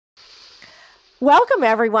Welcome,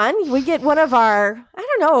 everyone. We get one of our, I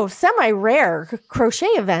don't know, semi-rare crochet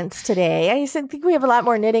events today. think we have a lot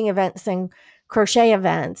more knitting events than crochet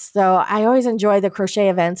events. So I always enjoy the crochet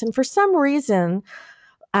events. And for some reason,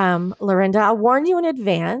 Laurinda, I'll warn you in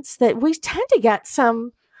advance that we tend to get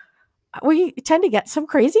some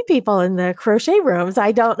crazy people in the crochet rooms.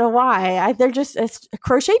 I don't know why.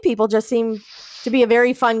 Crochet people just seem to be a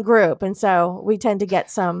very fun group. And so we tend to get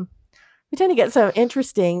some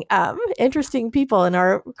interesting people in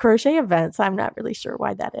our crochet events. I'm not really sure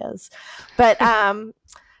why that is, but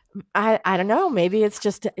I don't know. Maybe it's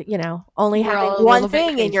just only We're having all a one little bit thing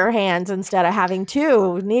in crazy. your hands instead of having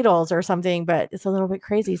two needles or something. But it's a little bit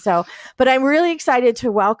crazy. So, but I'm really excited to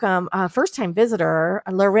welcome a first time visitor,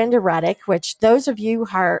 Laurinda Reddig. Which those of you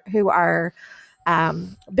who are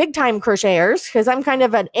big time crocheters, because I'm kind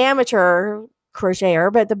of an amateur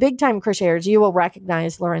crocheter, but the big time crocheters, you will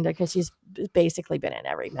recognize Laurinda because she's basically been in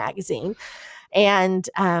every magazine. Only And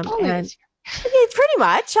this year. it's pretty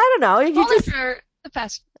much, I don't know, you Only just, for the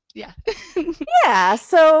past, yeah. yeah.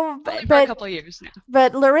 So, Only for a couple of years now.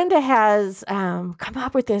 but Laurinda has come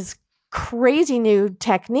up with this crazy new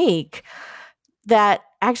technique that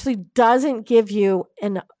actually doesn't give you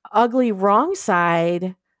an ugly wrong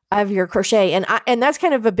side of your crochet. And that's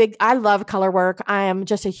kind of a big, I love color work. I am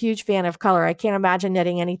just a huge fan of color. I can't imagine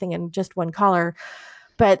knitting anything in just one color.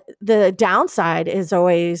 But the downside is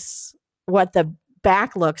always what the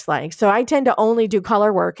back looks like. So I tend to only do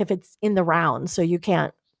color work if it's in the round, so you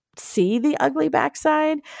can't see the ugly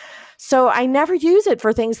backside. So I never use it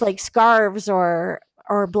for things like scarves or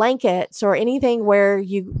blankets or anything where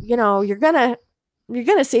you're gonna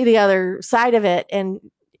see the other side of it. And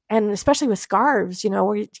especially with scarves,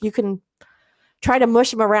 where you can try to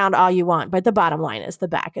mush them around all you want, but the bottom line is the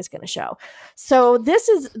back is going to show. So this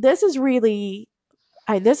is really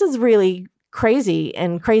crazy,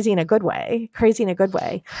 and crazy in a good way. Crazy in a good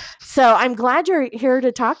way. So I'm glad you're here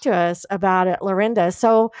to talk to us about it, Laurinda.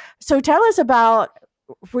 So tell us about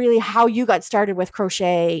really how you got started with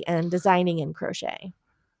crochet and designing in crochet.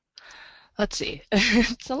 Let's see.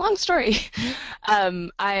 It's a long story.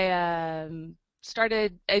 I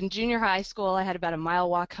started in junior high school. I had about a mile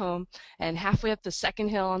walk home, and halfway up the second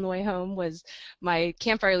hill on the way home was my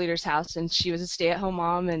campfire leader's house, and she was a stay-at-home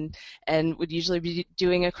mom and would usually be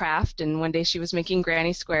doing a craft. And one day she was making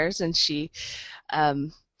granny squares, and she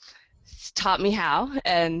um, taught me how,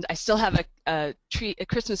 and I still have a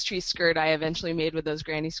Christmas tree skirt I eventually made with those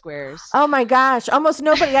granny squares. Oh my gosh, almost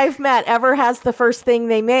nobody I've met ever has the first thing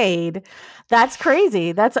they made. That's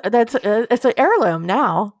crazy. It's an heirloom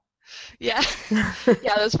now. Yeah.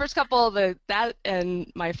 Yeah, those first couple, the that and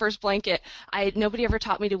my first blanket, I nobody ever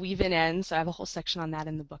taught me to weave in ends, so I have a whole section on that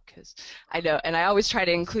in the book because I know, and I always try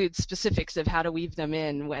to include specifics of how to weave them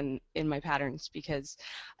in when in my patterns because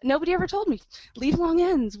nobody ever told me leave long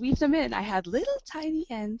ends, weave them in. I had little tiny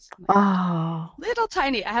ends. I'm like, Oh. little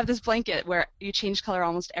tiny. I have this blanket where you change color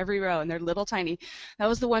almost every row, and they're little tiny. That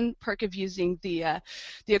was the one perk of using the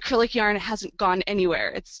acrylic yarn. It hasn't gone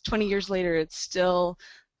anywhere. It's 20 years later. It's still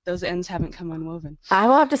those ends haven't come unwoven. I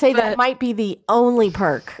will have to say that But might be the only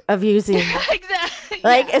perk of using, exactly,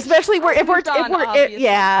 like, yeah. especially where I've moved on, obviously.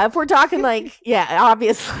 yeah, if we're talking like, yeah,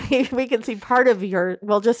 obviously we can see part of your,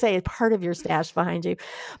 we'll just say part of your stash behind you.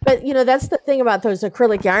 But that's the thing about those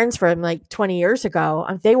acrylic yarns from like 20 years ago.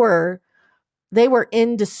 They were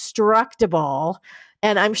indestructible.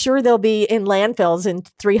 And I'm sure they'll be in landfills in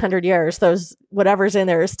 300 years. Those whatever's in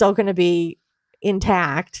there is still going to be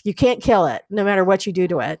intact. You can't kill it no matter what you do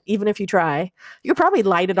to it, even if you try. You probably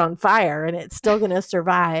light it on fire and it's still going to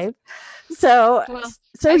survive. So Well,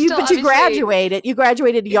 so I you still but you obviously, graduated. You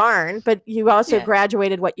graduated yeah, yarn, but you also yeah,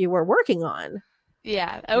 graduated what you were working on.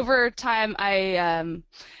 yeah. Over time, I'd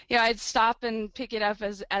stop and pick it up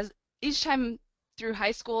as each time through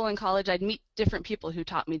high school and college, I'd meet different people who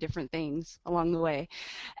taught me different things along the way.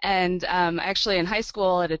 And actually, in high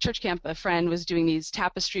school at a church camp, a friend was doing these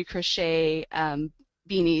tapestry crochet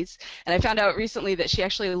beanies, and I found out recently that she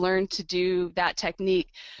actually learned to do that technique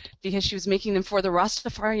because she was making them for the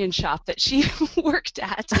Rastafarian shop that she worked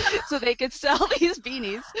at, so they could sell these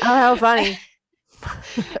beanies. Oh, how funny.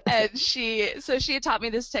 And she had taught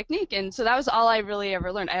me this technique, and so that was all I really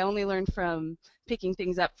ever learned. I only learned from picking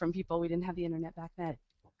things up from people. We didn't have the internet back then.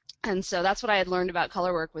 And so that's what I had learned about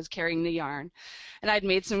color work was carrying the yarn. And I'd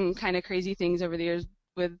made some kind of crazy things over the years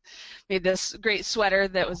with made this great sweater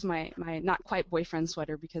that was my not quite boyfriend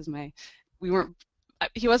sweater because my we weren't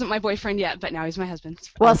he wasn't my boyfriend yet, but now he's my husband.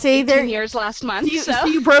 Well, see, 18 there years last so month, you, so so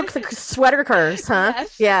you broke the sweater curse, huh?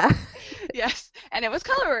 yes. Yeah. Yes, and it was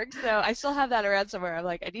colorwork, so I still have that around somewhere. I'm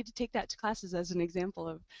like, I need to take that to classes as an example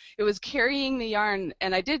of it was carrying the yarn,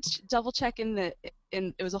 and I did double check in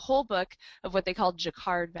it was a whole book of what they called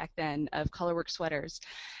jacquard back then of colorwork sweaters,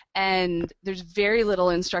 and there's very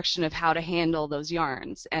little instruction of how to handle those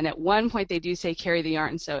yarns. And at one point they do say carry the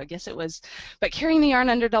yarn, so I guess it was, but carrying the yarn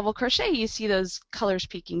under double crochet, you see those colors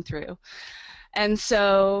peeking through. And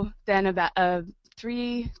so then about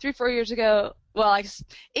 4 years ago, well,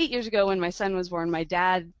 8 years ago when my son was born, my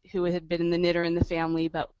dad, who had been the knitter in the family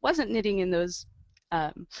but wasn't knitting in those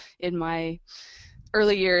in my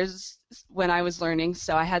early years when I was learning,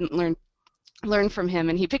 so I hadn't learned from him,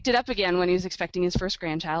 and he picked it up again when he was expecting his first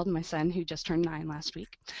grandchild, my son, who just turned 9 last week.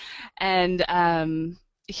 And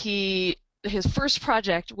his first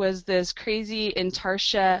project was this crazy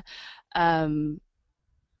intarsia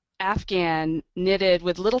Afghan knitted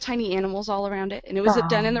with little tiny animals all around it, and it was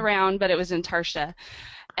done in the Oh, round, but it was in Tarsha.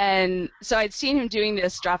 And so I'd seen him doing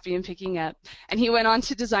this, dropping and picking up, and he went on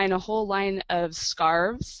to design a whole line of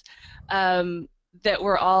scarves that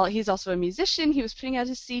were all. He's also a musician. He was putting out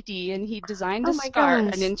his CD, and he designed oh a my scarf, an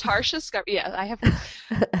gosh. intarsia scarf. Yeah, I have my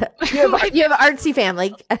You have an artsy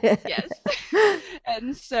family. yes.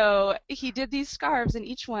 And so he did these scarves, and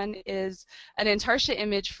each one is an intarsia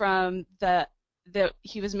image from that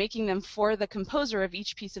he was making them for the composer of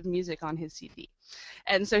each piece of music on his CD.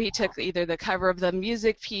 And so he took either the cover of the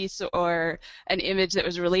music piece or an image that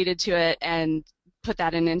was related to it and put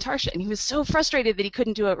that in intarsia. And he was so frustrated that he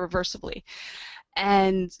couldn't do it reversibly.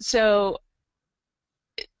 And so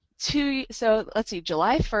let's see,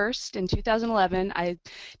 July 1st in 2011, I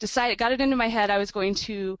got it into my head I was going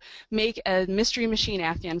to make a Mystery Machine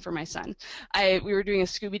Afghan for my son. We were doing a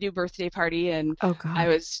Scooby-Doo birthday party, and Oh I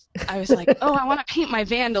God. was like, oh, I want to paint my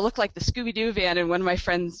van to look like the Scooby-Doo van, and one of my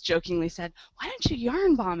friends jokingly said, why don't you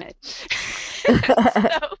yarn bomb it?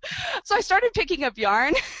 So I started picking up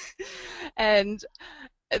yarn and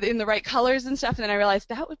in the right colors and stuff, and then I realized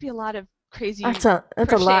that would be a lot of crazy That's a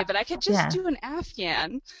crochet, lot. but I could just Yeah. do an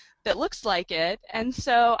Afghan that looks like it. And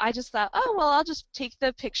so I just thought, oh, well, I'll just take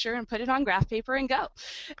the picture and put it on graph paper and go.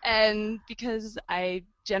 And because I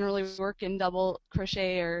generally work in double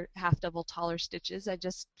crochet or half double taller stitches, I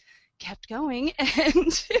just kept going.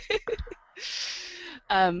 And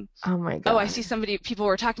um, Oh my oh, I God. see people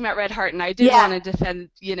were talking about Red Heart, and I did Yeah. want to defend,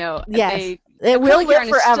 Yes. It will acrylic live yarn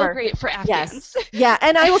is still forever. great for Yes. Afghans. Yeah.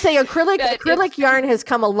 And I will say But it's, acrylic yarn has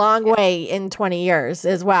come a long yeah. way in 20 years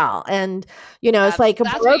as well. And it's like a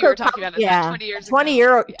That's what you were Barocco talking about. Is that 20 years ago?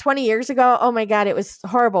 Yeah. 20 years ago. Oh my God, it was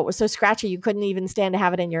horrible. It was so scratchy. You couldn't even stand to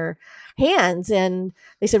have it in your hands. And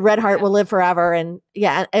they said Red Heart Yeah. will live forever. And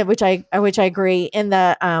yeah, which I agree. And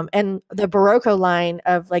the Barocco line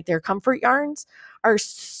of like their comfort yarns are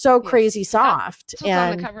so Yes. crazy That's soft. what's on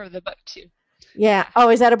the And cover of the book too. yeah. Yeah. Oh,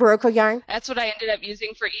 is that a Barocco yarn? That's what I ended up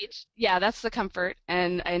using for each. Yeah, that's the comfort,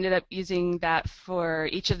 and I ended up using that for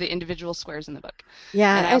each of the individual squares in the book.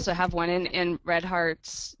 And I Yeah. also have one in Red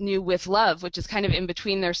Heart's new With Love, which is kind of in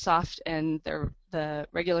between their soft and the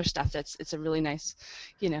regular stuff. It's a really nice,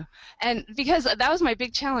 you know. And because that was my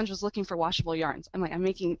big challenge was looking for washable yarns. I'm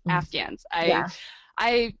making Mm, Afghans. yeah.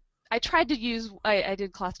 I I tried to use I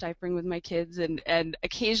did cloth diapering with my kids, and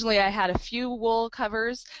occasionally I had a few wool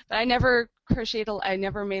covers, but I never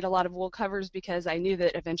made a lot of wool covers because I knew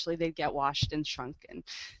that eventually they'd get washed and shrunk, and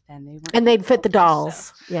then they weren't And they'd fit the comfortable. So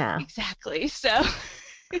dolls. Yeah. exactly. So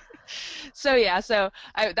so yeah,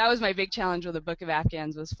 that was my big challenge with the Book of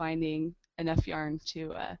Afghans was finding enough yarn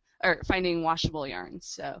to or finding washable yarns.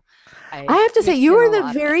 So I I have to say, mixed you in are a the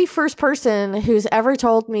lot of it. very first person who's ever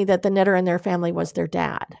told me that the knitter in their family was their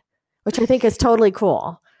dad, which I think is totally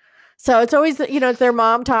cool. So it's always, their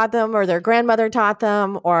mom taught them or their grandmother taught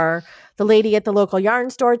them or the lady at the local yarn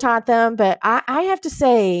store taught them. But I have to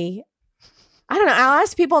say, I don't know. I'll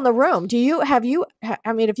ask people in the room,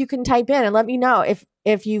 I mean, if you can type in and let me know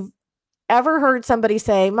if you've ever heard somebody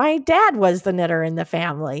say, my dad was the knitter in the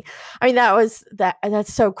family. I mean,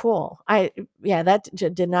 that's so cool. Yeah, that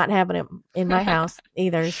did not happen in my house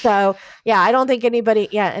either. So yeah, I don't think anybody,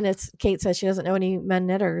 yeah. And Kate says she doesn't know any men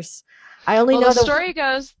knitters. I only Well, the know the, story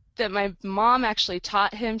goes that my mom actually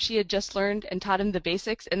taught him. She had just learned and taught him the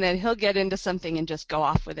basics, and then he'll get into something and just go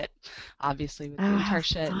off with it, obviously with the oh,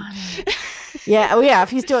 intarsia. funny. Yeah. Oh, yeah.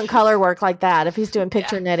 If he's doing color work like that, if he's doing Yeah,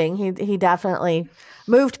 picture knitting, he definitely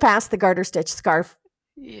moved past the garter stitch scarf.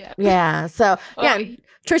 yeah. Yeah. So Oh, yeah, and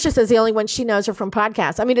Trisha says the only one she knows are from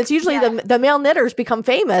podcasts. I mean, it's usually yeah, the male knitters become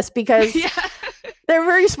famous because yeah. they're a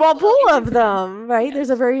very small Little pool easy of for them. them, right? There's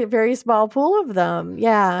a Yes. very, very small pool of them.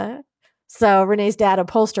 Yeah. So Renee's dad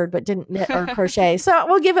upholstered but didn't knit or crochet. So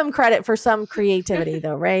we'll give him credit for some creativity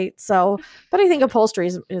though, right? So, but I think upholstery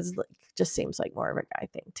is just seems like more of a guy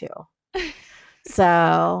thing too.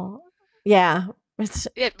 So, yeah, it's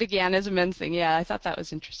It began as a men's thing. Yeah, I thought that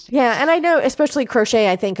was interesting. yeah, and I know especially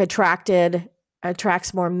crochet I think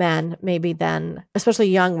attracts more men maybe than especially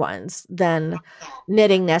young ones than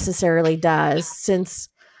knitting necessarily does since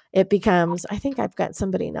it becomes I think I've got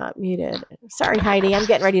somebody not muted. Sorry Heidi, I'm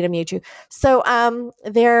getting ready to mute you. So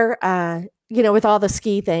they're with all the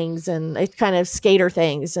ski things and it's kind of skater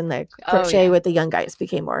things and the Oh crochet yeah. with the young guys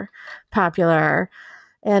became more popular.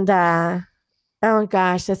 And oh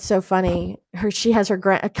gosh, that's so funny. She has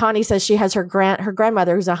Connie says she has her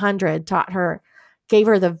grandmother who's 100 taught her, gave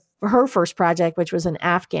her her first project, which was an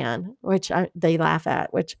Afghan, which they laugh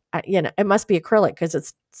at, which it must be acrylic because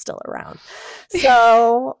it's still around.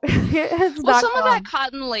 So it's Well, not some of that gone.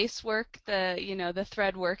 cotton lace work, the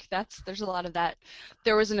thread work, there's a lot of that.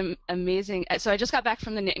 There was an amazing. So I just got back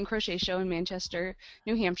from the Knit and Crochet show in Manchester,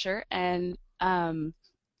 New Hampshire, and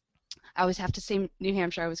I always have to say New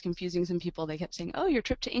Hampshire. I was confusing some people. They kept saying, "Oh, your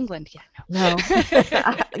trip to England." Yeah, No,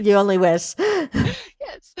 no. you only wish.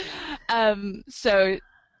 Yes. So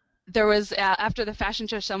there was after the fashion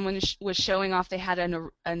show, someone was showing off. They had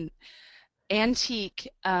an antique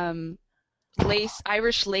Irish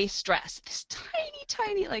lace dress. This tiny,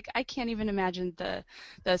 tiny, like I can't even imagine the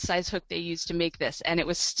size hook they used to make this, and it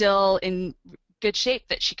was still in good shape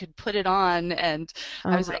that she could put it on. And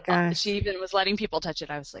I Oh was, my gosh. she even was letting people touch it.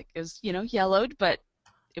 I was like, it was, yellowed, but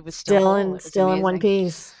it was still Still whole. in It was still in one amazing.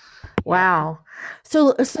 piece. Yeah. Wow.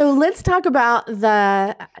 So let's talk about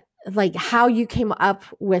the like how you came up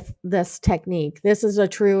with this technique. This is a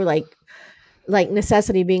true like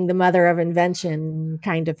necessity being the mother of invention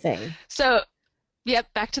kind of thing. So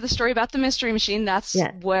yep, back to the story about the mystery machine. That's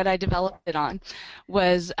Yeah. what I developed it on.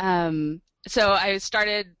 Was so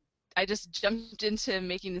I just jumped into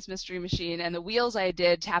making this mystery machine, and the wheels I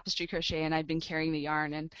did tapestry crochet, and I'd been carrying the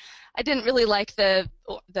yarn, and I didn't really like the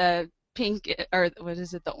pink, or what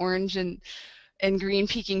is it, the orange and green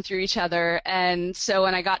peeking through each other. And so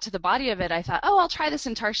when I got to the body of it, I thought, oh, I'll try this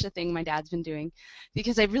Intarsha thing my dad's been doing,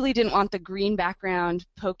 because I really didn't want the green background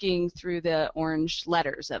poking through the orange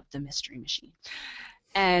letters of the mystery machine.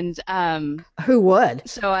 And Who would?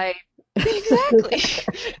 so I exactly.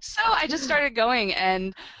 So I just started going,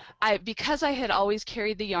 and because I had always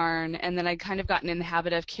carried the yarn, and then I'd kind of gotten in the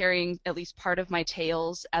habit of carrying at least part of my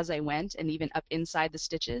tails as I went, and even up inside the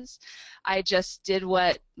stitches. I just did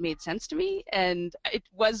what made sense to me, and it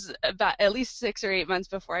was about at least 6 or 8 months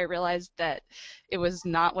before I realized that it was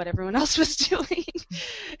not what everyone else was doing.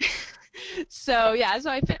 So yeah,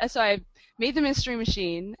 so I made the mystery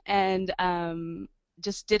machine, and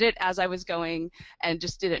just did it as I was going, and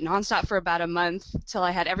just did it nonstop for about a month till I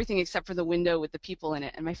had everything except for the window with the people in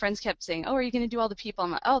it. And my friends kept saying, "Oh, are you going to do all the people?" I'm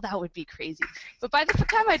like, "Oh, that would be crazy." But by the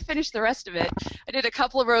time I'd finished the rest of it, I did a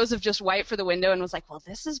couple of rows of just white for the window and was like, "Well,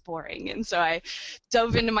 this is boring." And so I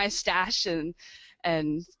dove into my stash and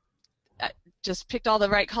just picked all the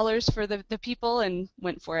right colors for the people and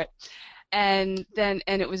went for it. And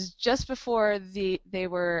it was just before they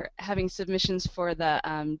were having submissions for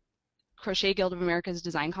the Crochet Guild of America's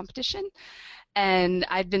design competition, and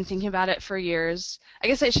I'd been thinking about it for years. I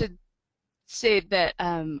guess I should say that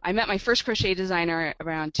I met my first crochet designer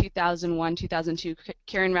around 2001, 2002,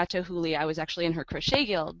 Karen Ratohuli. I was actually in her crochet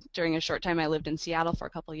guild during a short time I lived in Seattle for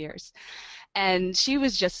a couple years, and she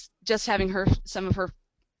was just having some of her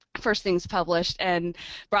first things published and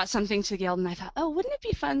brought something to the guild, and I thought, oh, wouldn't it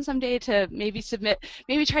be fun someday to maybe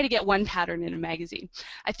try to get one pattern in a magazine.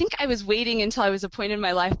 I think I was waiting until I was a point in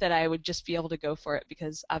my life that I would just be able to go for it,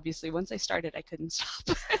 because obviously once I started I couldn't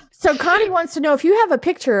stop. So Connie wants to know if you have a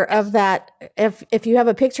picture of Yes, that if you have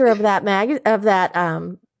a picture of that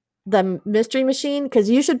the mystery machine because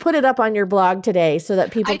you should put it up on your blog today so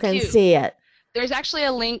that people I can do. see it. There's actually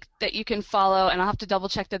a link that you can follow, and I'll have to double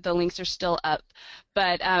check that the links are still up.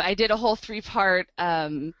 But I did a whole 3-part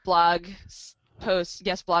blog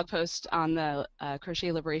post on the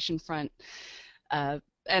Crochet Liberation Front, uh,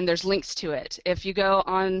 and there's links to it. If you go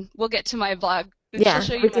on, we'll get to my blog. She'll Yeah,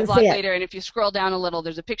 show we you my can see blog it. later, and if you scroll down a little,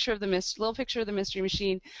 there's a picture of the little picture of the mystery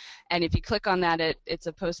machine, and if you click on that, it's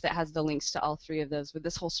a post that has the links to all 3 of those with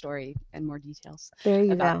this whole story and more details There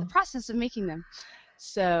you about the go. process of making them.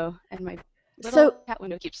 So, and my So little cat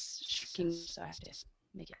window keeps shrinking, so I have to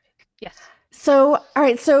make it big. Yes. all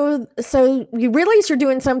right, so you realize you're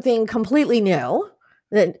doing something completely new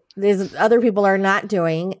that these other people are not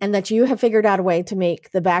doing, and that you have figured out a way to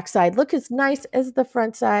make the backside look as nice as the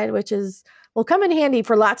front side, which is will come in handy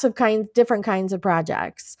for lots of different kinds of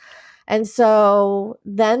projects. And so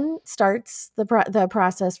then starts the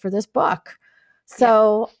process for this book.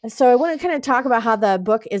 Yep. So I want to kind of talk about how the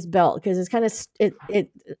book is built because it's kind of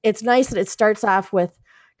it's nice that it starts off with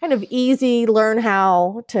kind of easy learn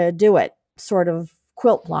how to do it sort of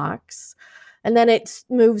quilt blocks, and then it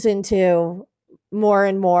moves into more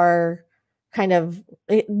and more kind of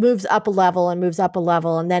it moves up a level and moves up a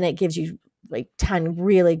level, and then it gives you like 10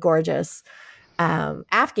 really gorgeous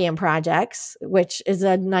Afghan projects, which is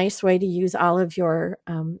a nice way to use all of your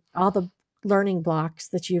all the learning blocks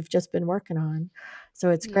that you've just been working on. So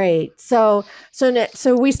it's Yeah. great. So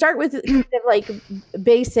we start with kind of like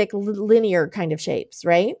basic linear kind of shapes,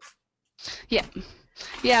 right? Yeah.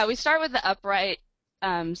 Yeah, we start with the upright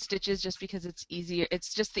stitches just because it's easier.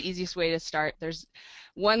 It's just the easiest way to start. There's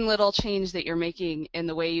one little change that you're making in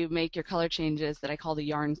the way you make your color changes that I call the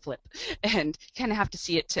yarn flip, and you kind of have to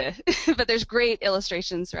see it to. But there's great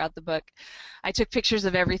illustrations throughout the book. I took pictures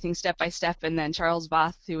of everything step by step, and then Charles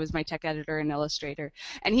Both, who was my tech editor and illustrator,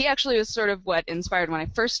 and he actually was sort of what inspired when I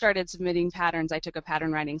first started submitting patterns. I took a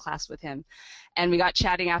pattern writing class with him, and we got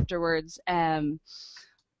chatting afterwards. And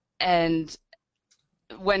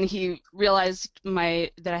when he realized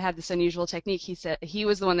that I had this unusual technique, he said he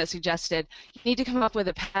was the one that suggested you need to come up with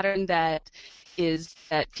a pattern that teaches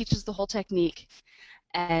the whole technique.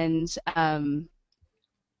 And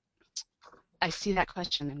I see that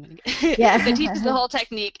question. I'm going to that teaches the Yeah. whole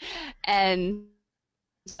technique, and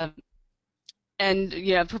um,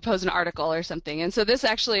 propose an article or something. And so this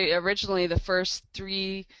actually originally the first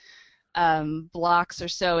three blocks or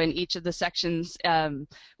so in each of the sections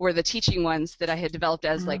were the teaching ones that I had developed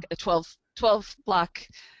as like a 12 block.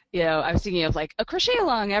 I was thinking of like a crochet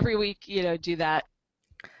along every week, do that,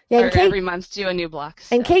 Yeah, or every month do a new block.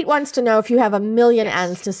 And So Kate wants to know if you have a million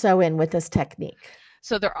ends yes. to sew in with this technique.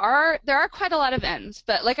 So there are quite a lot of ends,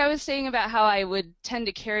 but like I was saying about how I would tend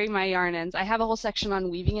to carry my yarn ends, I have a whole section on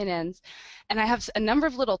weaving in ends, and I have a number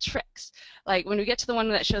of little tricks. Like when we get to the one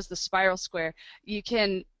that shows the spiral square,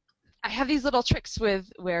 I have these little tricks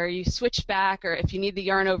with where you switch back, or if you need the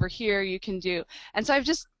yarn over here, you can do. And so I've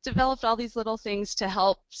just developed all these little things to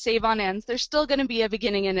help save on ends. There's still going to be a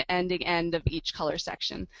beginning and ending end of each color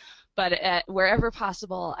section. But wherever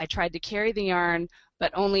possible, I tried to carry the yarn,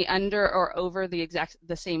 but only under or over the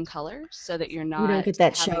same color, so that you're You don't not get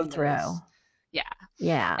that show having through. those. Yeah.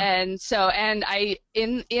 Yeah. And I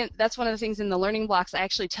in that's one of the things in the learning blocks. I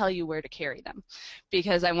actually tell you where to carry them,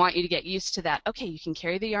 because I want you to get used to that. Okay, you can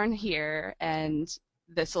carry the yarn here, and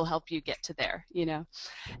this will help you get to there.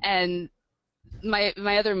 And my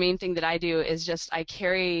other main thing that I do is just I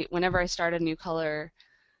carry whenever I start a new color,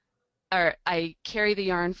 or I carry the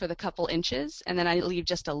yarn for the couple inches, and then I leave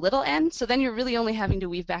just a little end. So then you're really only having to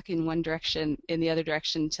weave back in one direction, in the other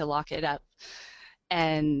direction to lock it up,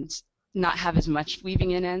 and not have as much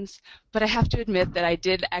weaving in ends. But I have to admit that I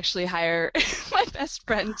did actually hire my best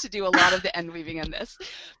friend to do a lot of the end weaving in this,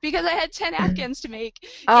 because I had 10 Afghans to make in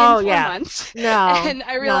Oh, 4 yeah. months. No, And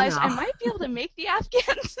I no, realized I no. might be able to make the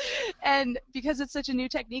Afghans. And because it's such a new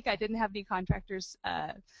technique, I didn't have any contractors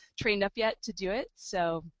trained up yet to do it.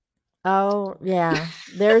 So Oh, yeah.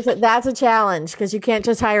 That's a challenge because you can't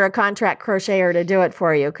just hire a contract crocheter to do it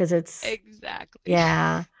for you because exactly.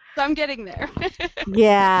 yeah. So I'm getting there.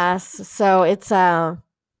 Yes. So it's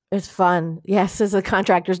fun. Yes, as the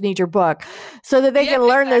contractors need your book so that they Yep, can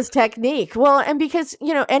learn this exactly. technique. Well, and because,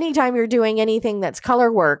 anytime you're doing anything that's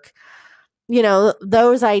color work,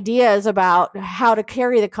 those ideas about how to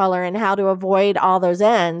carry the color and how to avoid all those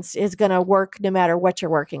ends is going to work no matter what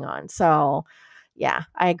you're working on. So, yeah,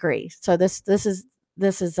 I agree. So this is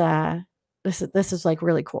this is like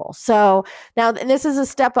really cool. So now and this is a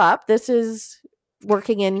step up. This is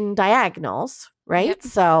working in diagonals, Yep. right?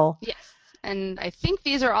 So, Yes. And I think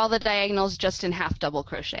these are all the diagonals just in half double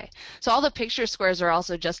crochet. So all the picture squares are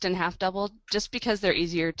also just in half double, just because they're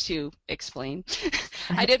easier to explain.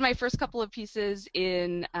 I did my first couple of pieces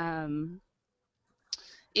in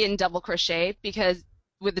double crochet, because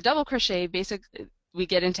with the double crochet, basically we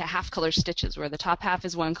get into half color stitches where the top half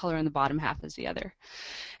is one color and the bottom half is the other.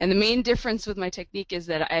 And the main difference with my technique is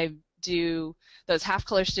that I do those half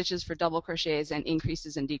color stitches for double crochets and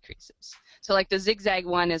increases and decreases. So like the zigzag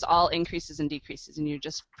one is all increases and decreases, and you're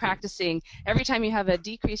just practicing every time you have a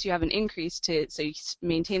decrease you have an increase so you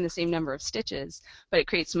maintain the same number of stitches, but it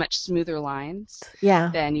creates much smoother lines yeah.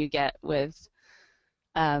 than you get with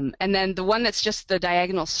and then the one that's just the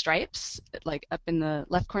diagonal stripes, like up in the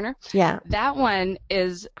left corner, Yeah. that one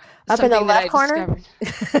is Up in the something that left I corner?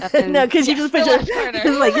 discovered up No, in, because you yes, just the put your left corner.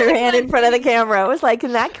 just like your hand I'm in front of the pointing. camera. It was like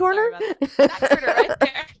in that corner? Sorry about that. That corner right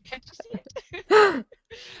there. Can't you see it?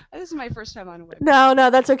 This is my first time on a webcam. No, no,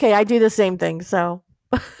 that's okay. I do the same thing. So,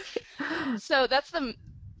 So that's the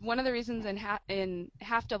one of the reasons in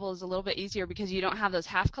half double is a little bit easier because you don't have those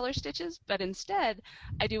half color stitches, but instead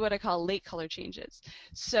I do what I call late color changes.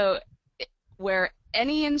 So where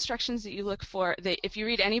any instructions that you look for, if you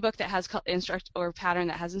read any book that has or pattern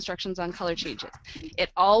that has instructions on color changes, it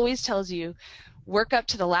always tells you work up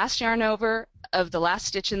to the last yarn over of the last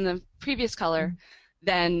stitch in the previous color,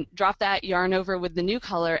 then drop that yarn over with the new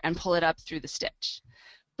color and pull it up through the stitch.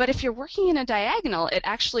 But if you're working in a diagonal, it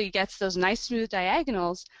actually gets those nice smooth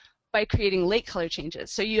diagonals by creating late color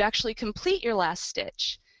changes. So you actually complete your last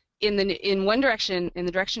stitch in one direction, in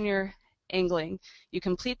the direction you're angling. You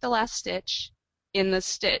complete the last stitch in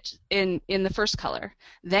the first color.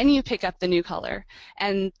 Then you pick up the new color.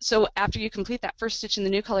 And so after you complete that first stitch in the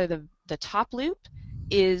new color, the top loop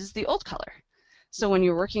is the old color. So when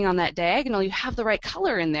you're working on that diagonal, you have the right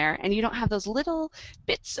color in there, and you don't have those little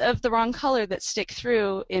bits of the wrong color that stick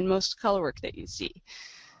through in most color work that you see.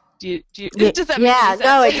 Does that make any Yeah, sense?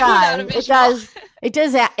 no, it Without a does. It visual? does. It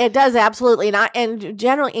does absolutely not. And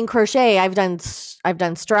generally in crochet, I've done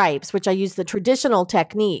stripes, which I use the traditional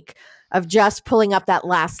technique of just pulling up that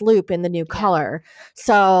last loop in the new Yeah. color.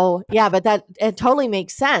 So yeah, but that it totally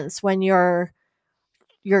makes sense when you're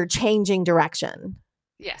changing direction.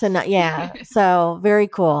 So Yes. not, yeah. So very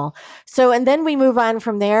cool. So and then we move on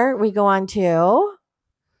from there. We go on to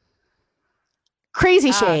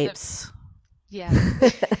crazy Ah, shapes. yes.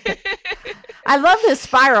 I love this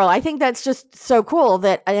spiral. I think that's just so cool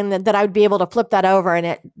that I would be able to flip that over and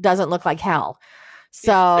it doesn't look like hell.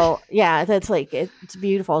 Yes. So yeah, that's like it's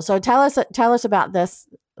beautiful. So tell us about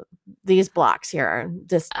these blocks here.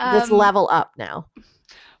 This Um, level up now.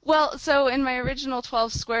 Well, so in my original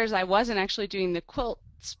 12 squares, I wasn't actually doing the quilt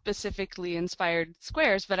specifically inspired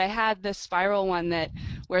squares, but I had this spiral one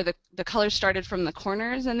where the colors started from the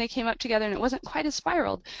corners and they came up together and it wasn't quite as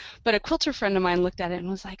spiraled. But a quilter friend of mine looked at it and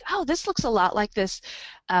was like, oh, this looks a lot like this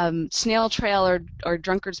snail trail or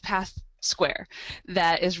drunkard's path square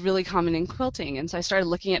that is really common in quilting. And so I started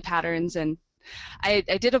looking at patterns, and I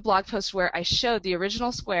did a blog post where I showed the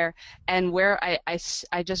original square and where I just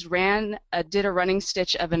did a running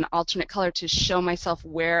stitch of an alternate color to show myself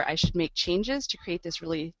where I should make changes to create this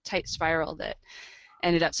really tight spiral that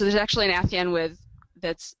ended up. So there's actually an Afghan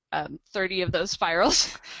that's 30 of those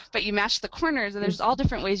spirals, but you match the corners, and there's all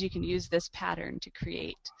different ways you can use this pattern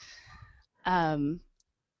um,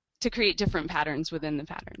 to create different patterns within the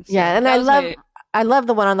pattern. Yeah, So and that was my I love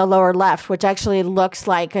the one on the lower left, which actually looks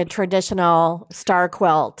like a traditional star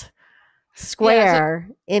quilt yeah. So square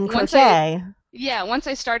in once I crochet. Yeah, once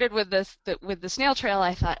I started with with the snail trail,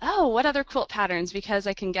 I thought, oh, what other quilt patterns? Because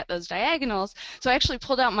I can get those diagonals. So I actually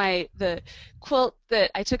pulled out the quilt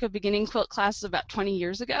that I took a beginning quilt class about 20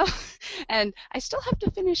 years ago, and I still have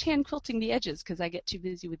to finish hand quilting the edges because I get too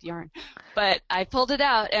busy with yarn. But I pulled it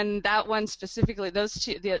out, and that one specifically, those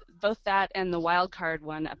two, both that and the wild card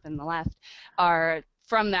one up in the left, are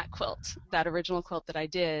from that quilt, that original quilt that I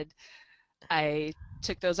did. I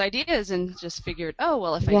took those ideas and just figured, oh,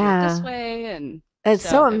 well, if I do it this Yeah. way, and It's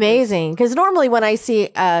so so it was, amazing because normally when I see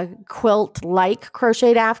a quilt like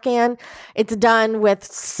crocheted Afghan, it's done with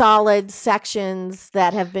solid sections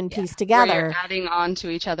that have been yeah, pieced where you're together. adding on to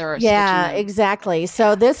each other or stitching Yeah, them. exactly.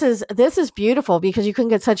 So Yeah. this is beautiful because you can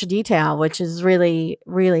get such detail, which is really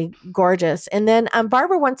really gorgeous. And then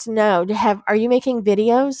Barbara wants to know: are you making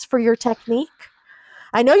videos for your technique?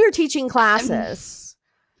 I know you're teaching I'm, classes.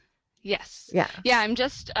 yes. Yeah. Yeah,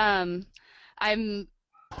 I'm,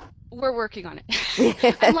 we're working on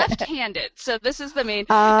it. I'm left-handed, so this is the main,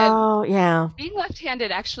 and Oh yeah. being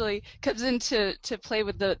left-handed actually comes into to play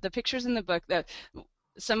with the pictures in the book. That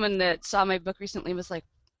someone that saw my book recently was like,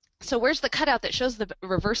 so where's the cutout that shows the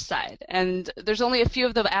reverse side? And there's only a few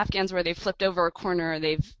of the Afghans where they've flipped over a corner, or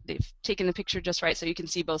they've taken the picture just right so you can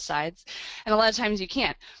see both sides. And a lot of times you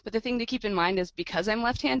can't. But the thing to keep in mind is because I'm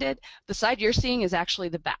left-handed, the side you're seeing is actually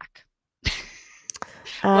the back.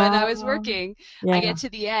 When I was Um, working, I yeah. get to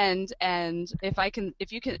the end, and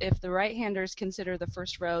if the right-handers consider the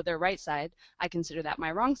first row their right side, I consider that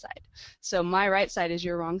my wrong side. So my right side is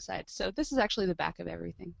your wrong side. So this is actually the back of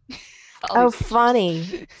everything, all Oh, these pictures.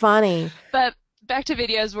 funny, funny. But back to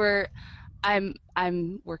videos where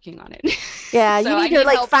I'm working on it. Yeah, you So I need to need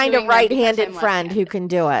like help find a doing them because right-handed I'm friend who left-handed. can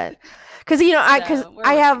do it. Because because So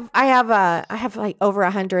we're working. I have like over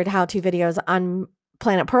 100 how-to videos on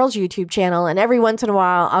Planet Pearl's YouTube channel, and every once in a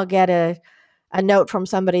while I'll get a note from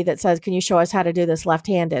somebody that says, "Can you show us how to do this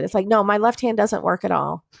left-handed?" It's like, no, my left hand doesn't work at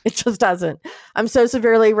all. It just doesn't. I'm so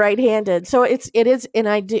severely right-handed, so it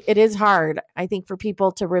is hard. I think for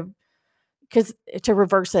people because to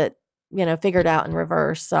reverse it, figure it out in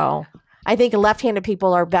reverse. So I think left-handed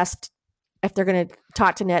people are best if they're going to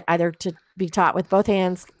talk to knit, either to be taught with both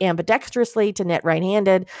hands ambidextrously to knit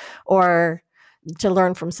right-handed, or to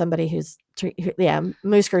learn from somebody who's yeah,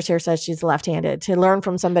 Mooskers here says she's left-handed, to learn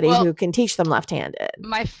from somebody Well, who can teach them left-handed.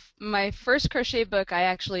 my first crochet book I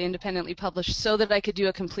actually independently published so that I could do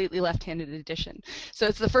a completely left-handed edition. So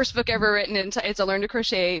it's the first book ever written, and it's a learn to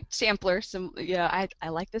crochet sampler. So yeah, I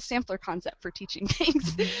like this sampler concept for teaching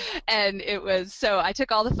things, and it was so I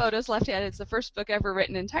took all the photos left-handed. It's the first book ever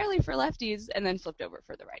written entirely for lefties, and then flipped over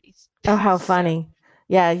for the righties. Oh, how So funny.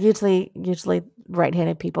 Yeah, usually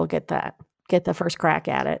right-handed people get the first crack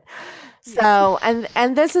at it. yeah, So,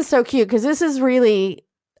 and this is so cute because this is really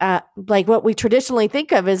like what we traditionally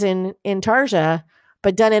think of as in Tarja,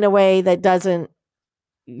 but done in a way that doesn't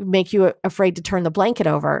make you afraid to turn the blanket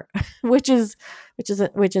over, which is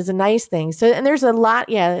which is a nice thing. So, and there's a lot.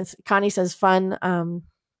 Yeah, Connie says fun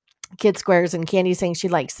kid squares, and Candy saying she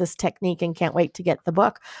likes this technique and can't wait to get the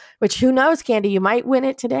book. Which, who knows, Candy, you might win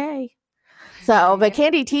it today. there So, you but go.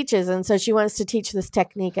 Candy teaches, and so she wants to teach this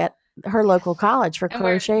technique at her local Yes. college for And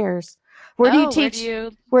where? crocheters. Where do you Oh, where do teach?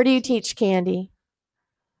 you Where do you teach? teach, Candy?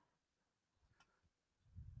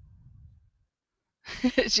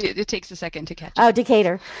 It takes a second to catch Oh, up.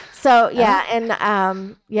 Decatur. So Oh, yeah, and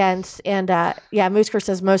yeah, and yeah, Moosker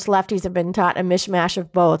says most lefties have been taught a mishmash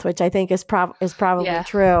of both, which I think is probably yeah.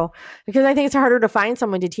 true, because I think it's harder to find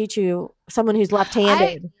someone to teach you, someone who's I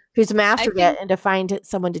left-handed, who's I mastered it, think and to find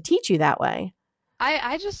someone to teach you that way.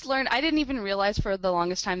 I just learned. I didn't even realize for the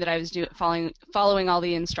longest time that I was following all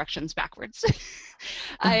the instructions backwards.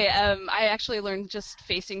 I actually learned just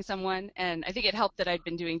facing someone, and I think it helped that I'd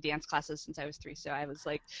been doing dance classes since I was 3. So I was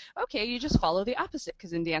like, okay, you just follow the opposite,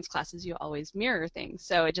 because in dance classes you always mirror things.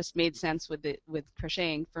 So it just made sense with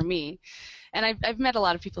crocheting for me. And I've met a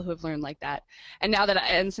lot of people who have learned like that. And now that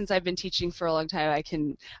and since I've been teaching for a long time,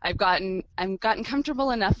 I've gotten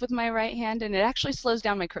comfortable enough with my right hand, and it actually slows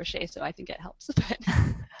down my crochet, so I think it helps. But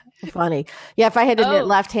Funny. Yeah, if I had to knit oh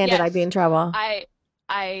left-handed, I'd be yes, in trouble. I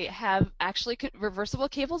I have actually reversible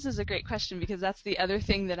cables is a great question because that's the other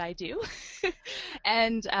thing that I do.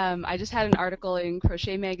 And I just had an article in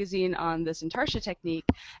Crochet Magazine on this Intarsha technique,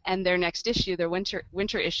 and their next issue, their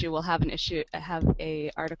winter issue, will have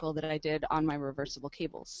a article that I did on my reversible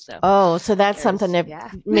cables. So Oh, so that's something there's to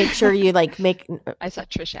yeah. make sure you like make. I saw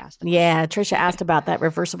Trisha asked the question. Yeah, Trisha asked about that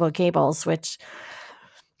reversible cables, which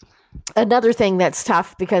another thing that's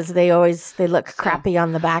tough because they look So crappy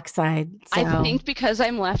on the backside. I So think because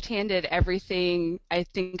I'm left-handed, I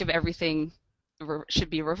think of everything should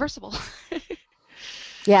be reversible.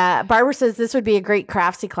 yeah, Barbara says this would be a great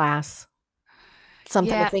craftsy class.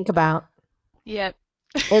 Something to Yeah, think about. yeah.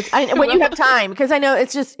 When you Well, have time, because I know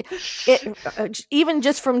it's just even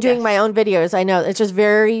just from doing my yes. own videos, I know it's just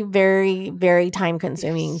very, very, very time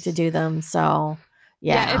consuming to Yes. do them. So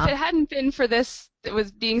Yeah, if yeah, it hadn't been for this, it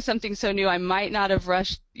was being something so new, I might not have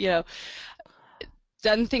rushed,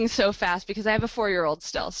 done things so fast because I have a 4-year-old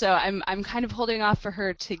still. So I'm kind of holding off for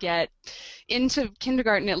her to get into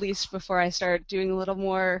kindergarten at least before I start doing a little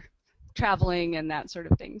more traveling and that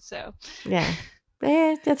sort of thing. So yeah.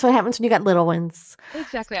 That's what happens when you got little ones.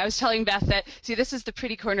 exactly. I was telling Beth that, see, this is the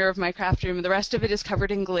pretty corner of my craft room. The rest of it is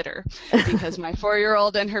covered in glitter because my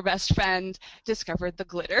 4-year-old and her best friend discovered the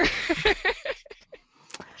glitter.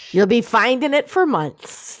 You'll be finding it for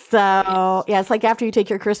months. Oh, So yes. yeah, it's like after you take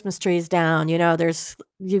your Christmas trees down,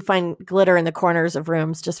 you find glitter in the corners of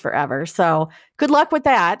rooms just forever. So good luck with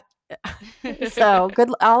that. So good,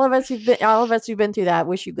 all of us who've been through that.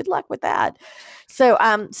 Wish you good luck with that. So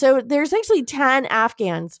there's actually 10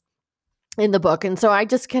 Afghans in the book, and so I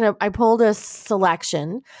pulled a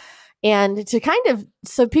selection, and to kind of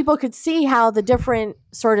so people could see how the different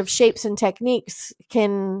sort of shapes and techniques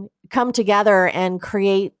can come together and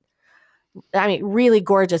create, I mean, really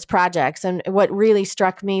gorgeous projects. And what really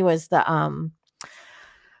struck me was actually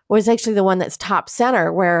the one that's top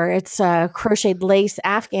center, where it's a crocheted lace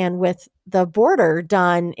Afghan with the border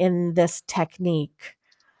done in this technique.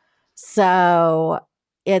 So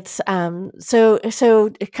it's kind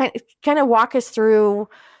of walk us through,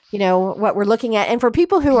 what we're looking at, and for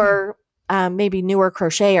people who are maybe newer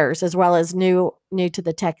crocheters as well as new to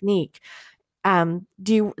the technique. Do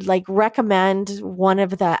you like recommend one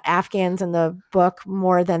of the Afghans in the book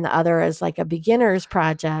more than the other as like a beginner's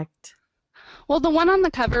project? Well, the one on the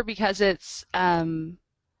cover because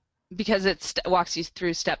walks you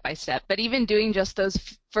through step by step. But even doing just those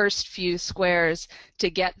first few squares to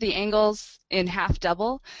get the angles in half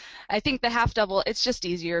double, I think the half double, it's just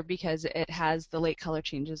easier because it has the late color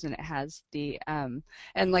changes and it has and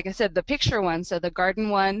like I said, the picture one, so the garden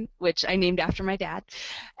one, which I named after my dad,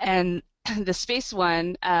 and the space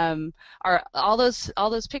one are all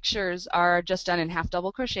those pictures are just done in half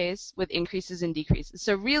double crochets with increases and decreases.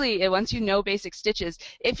 So really, once you know basic stitches,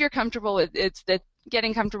 if you're comfortable with it's the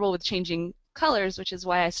getting comfortable with changing colors, which is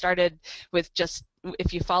why I started with just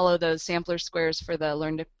if you follow those sampler squares for the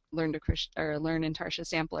learn to crochet or learn in Tarsha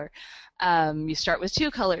sampler, you start with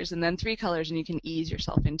 2 colors and then 3 colors, and you can ease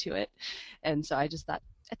yourself into it. And so I just thought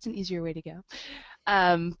that's an easier way to go.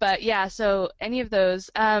 But yeah, so any of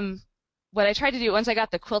those. What I tried to do once I got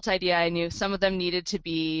the quilt idea, I knew some of them needed to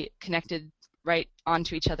be connected right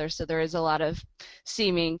onto each other, so there is a lot of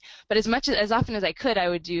seaming. But as often as I could, I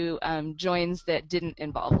would do joins that didn't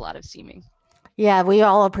involve a lot of seaming. Yeah, we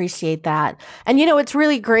all appreciate that. And what's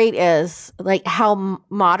really great is like how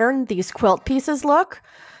modern these quilt pieces look.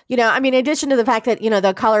 I mean, in addition to the fact that,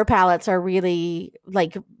 the color palettes are really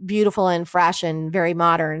like beautiful and fresh and very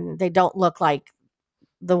modern, they don't look like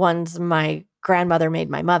the ones my grandmother made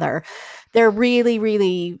my mother. They're really,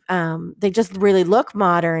 really, they just really look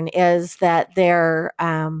modern. Is that they're,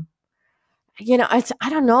 I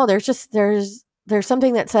don't know. There's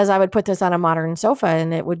something that says I would put this on a modern sofa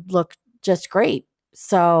and it would look just great.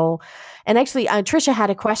 So, and actually, Trisha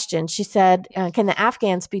had a question. She said, "Can the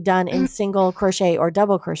Afghans be done in single crochet or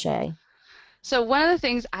double crochet?" So one of the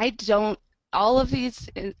things I don't, all of these,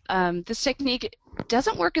 this technique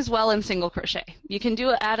doesn't work as well in single crochet. You can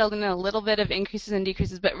add a little bit of increases and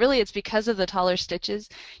decreases, but really it's because of the taller stitches.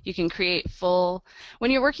 You can create full,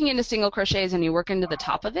 when you're working into single crochets and you work into the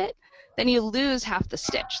top of it, then you lose half the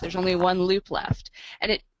stitch. There's only one loop left.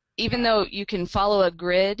 And even though you can follow a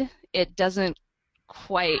grid, it doesn't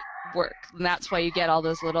quite work. And that's why you get all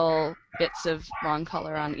those little bits of wrong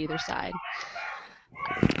color on either side.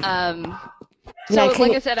 Um, Yeah, so,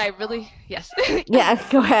 like I said, yes. yeah,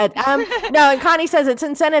 go ahead. No, and Connie says it's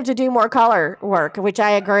incentive to do more color work, which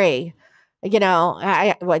I agree. Because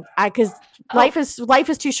Oh, life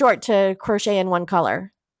is too short to crochet in one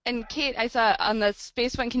color. and Kate, I saw on the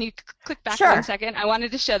space one, can you click back one Sure. second? I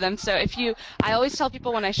wanted to show them. So I always tell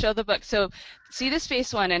people when I show the book, so see the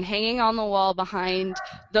space one and hanging on the wall behind,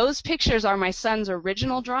 those pictures are my son's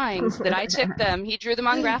original drawings that I took them. He drew them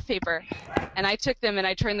on graph paper, and I took them and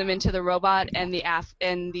I turned them into the robot and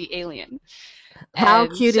the alien. How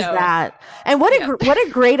And cute is so, that? And what yeah. what a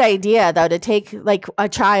great idea though to take like a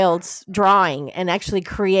child's drawing and actually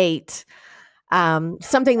create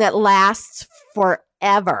something that lasts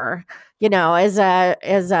forever. As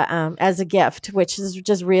a gift, which is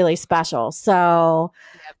just really special. So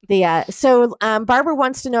Barbara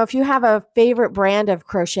wants to know if you have a favorite brand of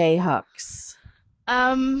crochet hooks.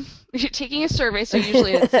 You're taking a survey, so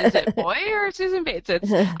usually is it boy or Susan Bates?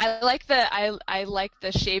 I like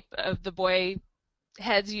the shape of the boy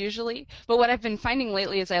heads usually, but what I've been finding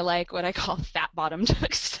lately is I like what I call fat bottomed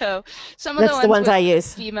hooks. So some of the That's the ones ones with I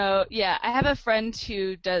use. Fimo, yeah, I have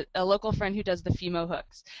a local friend who does the Fimo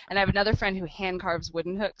hooks, and I have another friend who hand carves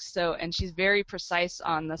wooden hooks. So, and she's very precise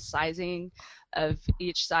on the sizing of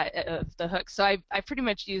each side of the hook. So I pretty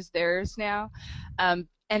much use theirs now.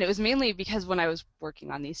 And it was mainly because when I was working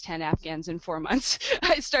on these 10 Afghans in 4 months,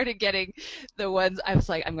 I started getting the ones I was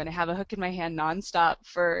like, I'm going to have a hook in my hand nonstop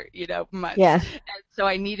for, months. Yeah. And so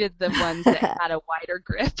I needed the ones that had a wider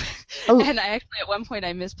grip. Oh, And I actually, at one point,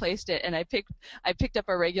 I misplaced it and I picked up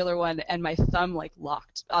a regular one and my thumb like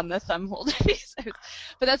locked on the thumb holder piece.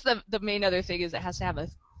 But that's the main other thing is it has to have a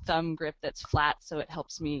thumb grip that's flat so it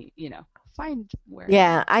helps me, find where I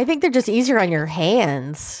yeah, need. I think they're just easier on your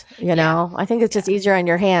hands, Yeah, I think it's yeah, just easier on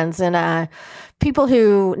your hands. And people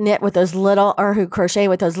who knit with those little or who crochet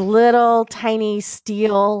with those little tiny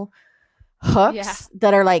steel yeah, hooks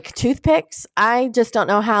that are like toothpicks, I just don't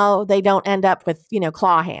know how they don't end up with,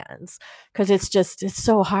 claw hands because it's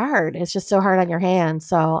so hard. It's just so hard on your hands.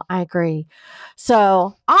 So I agree.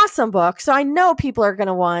 So awesome book. So I know people are going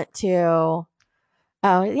to want to.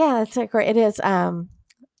 Oh yeah, that's a great. It is.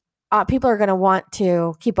 People are going to want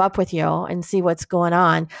to keep up with you and see what's going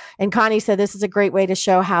on. And Connie said this is a great way to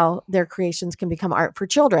show how their creations can become art for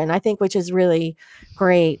children, I think, which is really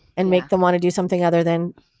great and make yeah. them want to do something other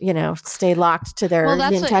than, stay locked to Well, their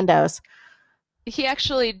that's what Nintendos.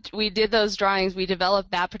 we did those drawings. We developed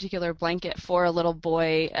that particular blanket for a little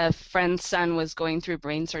boy. A friend's son was going through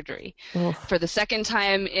brain surgery Oof. for the second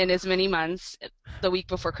time in as many months the week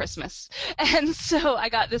before Christmas. And so I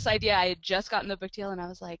got this idea. I had just gotten the book deal and I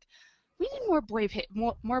was like, we need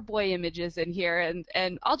more boy images in here,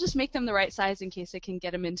 and I'll just make them the right size in case I can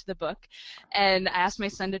get them into the book. And I asked my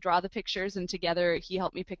son to draw the pictures, and together he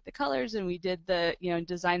helped me pick the colors, and we did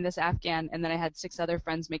design this Afghan, and then I had 6 other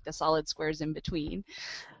friends make the solid squares in between,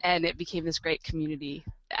 and it became this great community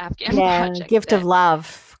Afghan Yeah, project gift of that,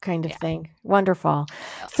 love kind of yeah. thing. Wonderful.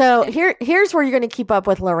 So So anyway, here's where you're going to keep up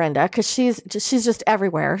with Laurinda because she's just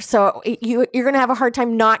everywhere. So you're going to have a hard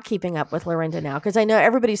time not keeping up with Laurinda now because I know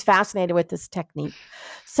everybody's fascinated with this technique.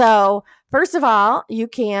 So first of all, you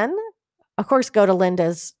can of course go to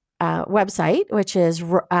Linda's website, which is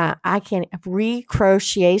I can't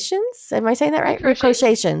recrochations. Am I saying that right?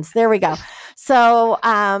 recrochations. Recrochations. There we go. So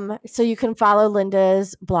so you can follow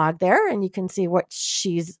Linda's blog there, and you can see what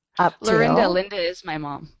she's up Laurinda, to. Linda is my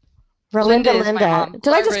mom. Linda Rolinda is my Linda. mom.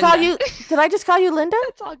 Did I just call Laurinda. you? Did I just call you Linda?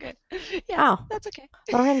 That's all good. Yeah, Oh, that's okay.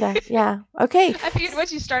 Lorinda. Yeah. Okay. I figured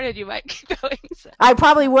once you started, you might keep going. So. I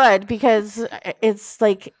probably would because it's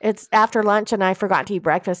like it's after lunch and I forgot to eat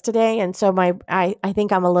breakfast today, and so I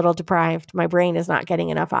think I'm a little deprived. My brain is not getting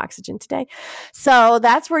enough oxygen today, so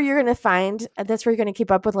that's where you're going to find. That's where you're going to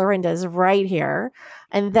keep up with Lorinda's right here,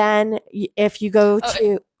 and then if you go Oh,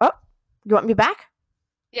 to you want me back?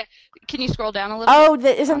 yeah. Can you scroll down a little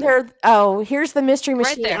bit Oh, isn't on it? there? Oh, here's the Mystery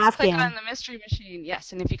Right Machine there. Click on Afghan. the mystery machine.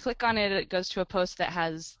 Yes, and if you click on it, it goes to a post that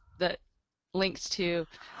has the links to,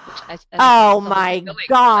 which I think this Oh is double click my the links, but it's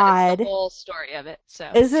the God. whole story of it. So,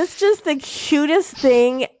 Is this just the cutest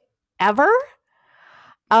thing ever?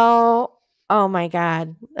 Oh, oh my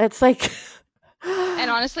God. It's like, and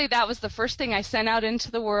honestly, that was the first thing I sent out into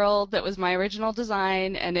the world. That was my original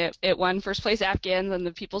design, and it won first place Afghans and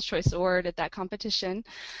the People's Choice Award at that competition.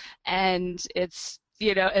 And it's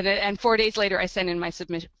and 4 days later I sent in my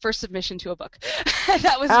first submission to a book. And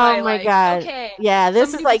that was oh my my like, God. okay, Yeah,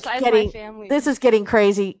 somebody besides my family. this is getting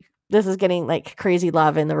crazy. This is getting like crazy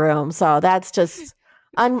love in the room. So that's just,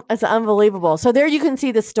 it's unbelievable. So there you can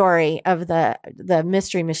see the story of the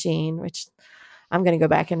Mystery Machine, which I'm going to go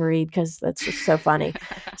back and read because that's just so funny.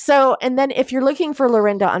 So, and then if you're looking for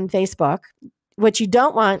Lorinda on Facebook, what you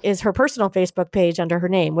don't want is her personal Facebook page under her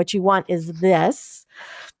name. What you want is this,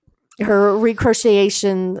 her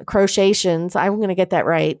crochetations. I'm going to get that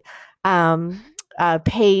right. Um,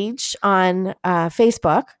 page on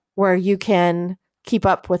Facebook where you can keep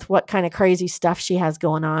up with what kind of crazy stuff she has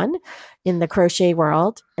going on in the crochet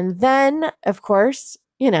world. And then, of course,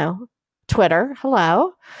 Twitter.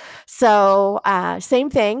 Hello. So same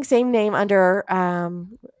thing, same name under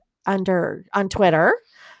on Twitter.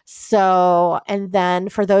 So, and then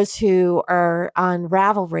for those who are on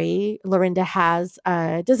Ravelry, Laurinda has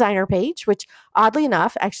a designer page, which oddly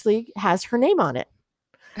enough actually has her name on it.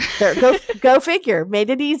 There, go figure. Made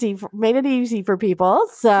it easy for people.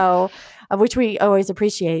 So, which we always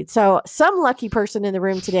appreciate. So, some lucky person in the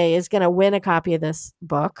room today is going to win a copy of this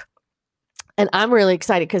book. And I'm really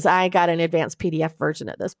excited because I got an advanced PDF version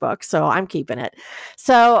of this book, so I'm keeping it.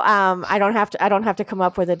 So I don't have to come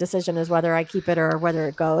up with a decision as whether I keep it or whether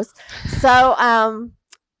it goes. So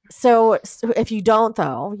so if you don't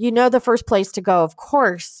though, the first place to go, of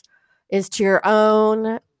course, is to your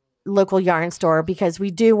own local yarn store because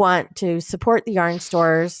we do want to support the yarn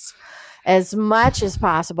stores as much as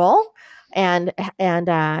possible and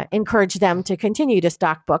encourage them to continue to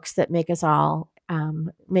stock books that make us all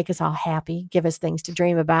happy, give us things to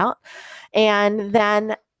dream about. And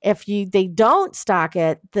then if they don't stock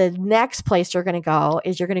it, the next place you're going to go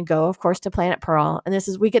is you're going to go, of course, to Planet Pearl. And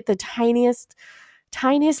we get the tiniest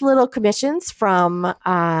little commissions from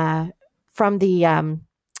the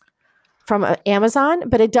from Amazon,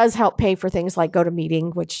 but it does help pay for things like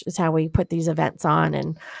GoToMeeting, which is how we put these events on,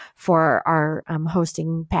 and for our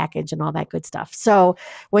hosting package and all that good stuff. So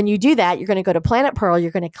when you do that, you're going to go to Planet Pearl,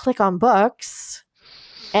 you're going to click on books,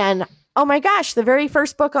 and oh my gosh, the very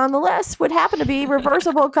first book on the list would happen to be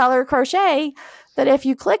Reversible Color Crochet. That if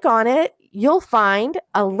you click on it, you'll find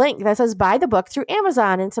a link that says buy the book through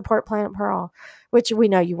Amazon and support Planet Pearl, which we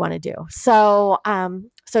know you want to do. So,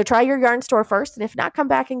 so try your yarn store first, and if not, come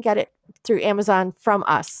back and get it through Amazon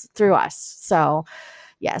through us. So,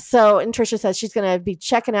 yeah. So, and Trisha says she's going to be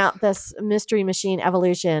checking out this Mystery Machine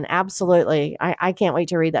Evolution. Absolutely, I can't wait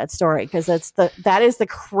to read that story because that is the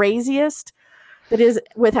craziest. That is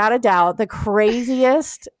without a doubt the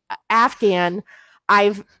craziest Afghan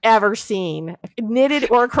I've ever seen,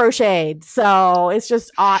 knitted or crocheted. So it's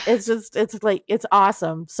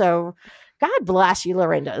awesome. So God bless you,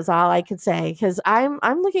 Laurinda, is all I can say. Cause I'm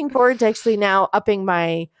looking forward to actually now upping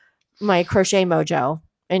my crochet mojo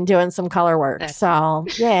and doing some color work. That's neat. So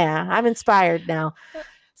yeah, I'm inspired now.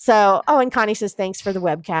 So, oh, and Connie says thanks for the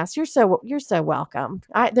webcast. You're so welcome.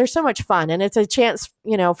 There's so much fun, and it's a chance,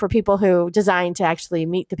 for people who design to actually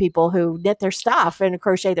meet the people who knit their stuff and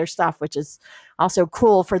crochet their stuff, which is also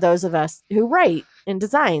cool for those of us who write and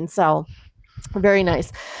design. So, very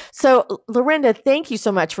nice. So, Laurinda, thank you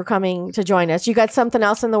so much for coming to join us. You got something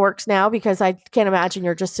else in the works now because I can't imagine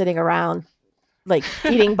you're just sitting around. like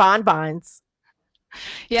eating bonbons.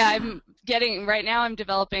 Yeah, right now I'm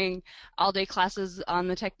developing all day classes on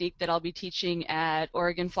the technique that I'll be teaching at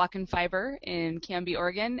Oregon Flock and Fiber in Canby,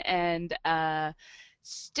 Oregon, and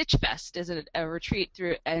Stitch Fest is a retreat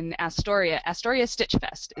through in Astoria. Astoria Stitch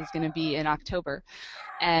Fest is going to be in October,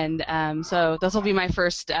 and so those will be my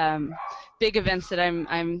first big events that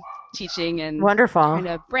I'm teaching and trying Wonderful.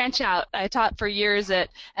 to branch out. I taught for years at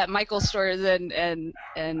Michael's stores and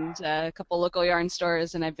a couple local yarn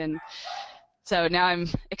stores, and I've been so now I'm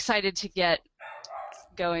excited to get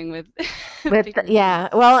going with With bigger yeah,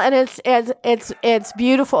 things. well, and it's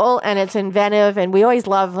beautiful and it's inventive, and we always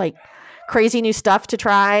love like crazy new stuff to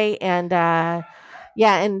try. And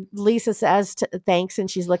yeah, and Lisa says thanks, and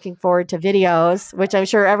she's looking forward to videos, which I'm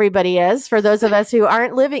sure everybody is. For those of us who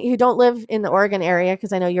don't live in the Oregon area,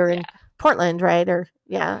 because I know you're Yeah. in Portland, right? Or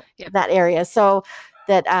yeah, Yep. that area. So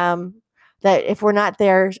that that if we're not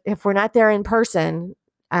there in person,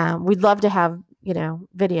 we'd love to have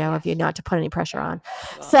video of Yes. you, not to put any pressure on.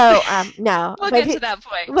 Well, So no, we'll but get to that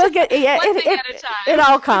point. we'll get yeah, One thing at a it time.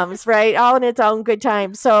 all comes right, all in its own good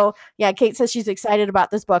time. So yeah, Kate says she's excited about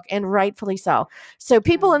this book, and rightfully so. So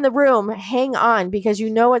people in Um, the room, hang on, because you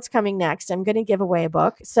know what's coming next. I'm going to give away a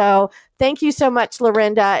book. So thank you so much,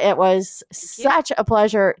 Laurinda. It was thank you. such a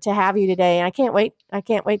pleasure to have you today, and I can't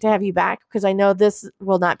wait to have you back, because I know this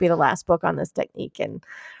will not be the last book on this technique, and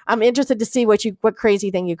I'm interested to see what crazy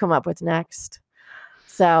thing you come up with next.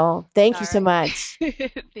 So thank All you so right. much.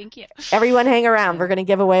 Thank you. Everyone hang around. So, We're going to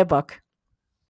give away a book.